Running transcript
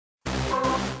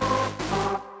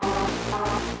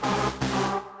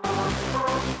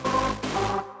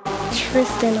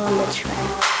Tristan on the track.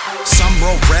 Some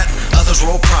roll rep, others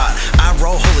roll prod. I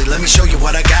roll holy, let me show you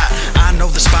what I got. I know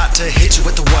the spot to hit you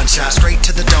with the one shot. Straight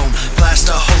to the dome,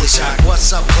 blast a holy shot.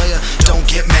 What's up, player? Don't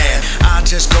get mad. I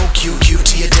just go QQ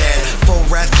to your dad. Full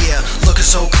wrath gear, looking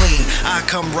so clean. I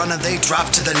come running, they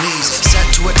drop to the knees. Set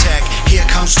to attack, here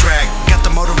comes Drac. Got the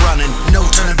motor running, no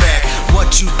turning back.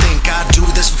 What you think, I do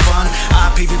this for fun? I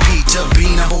PvP to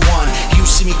be number one. You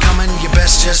see me coming, you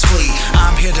best just flee.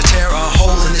 I'm here to tear a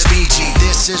hole in this BG.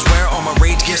 This is where all my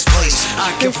rage gets placed.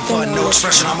 I give a fuck, no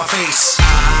expression on my face.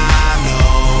 I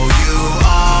know you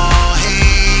all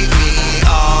hate me,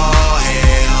 all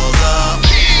hail the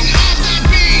king of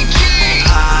the BG.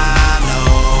 I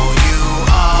know you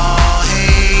all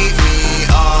hate me,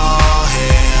 all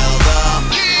hail the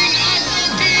king of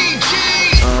the BG.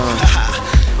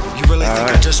 You really think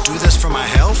I just do this for my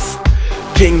health?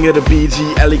 King of the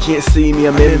BG, Alli can't see me,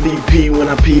 I'm MVP when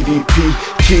I PvP.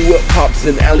 Cue up pops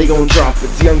and Alli gon' drop.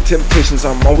 It's Young Temptationz,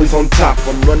 I'm always on top.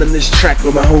 I'm running this track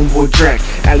with my homeboy Drac.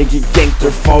 Alli get ganked or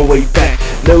fall way back.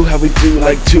 Know how we do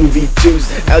like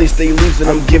 2v2s. Alli stay loose and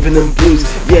I'm giving them blues.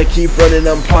 Yeah, keep running,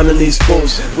 I'm pawning these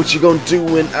fools. What you gon' do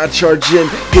when I charge in?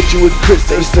 Hit you with crits,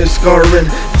 they so scarin.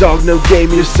 Dog, no game,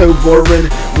 you're so boring.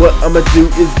 What I'ma do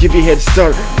is give you a head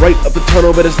start. Right up the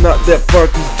tunnel, but it's not that far.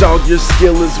 Cause dog, your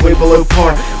skill is way below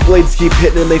par. Blades keep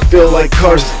hitting and they feel like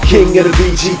cars. King of the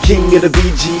BG, king of the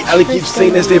BG. Alli keeps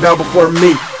saying this, they bow before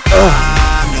me.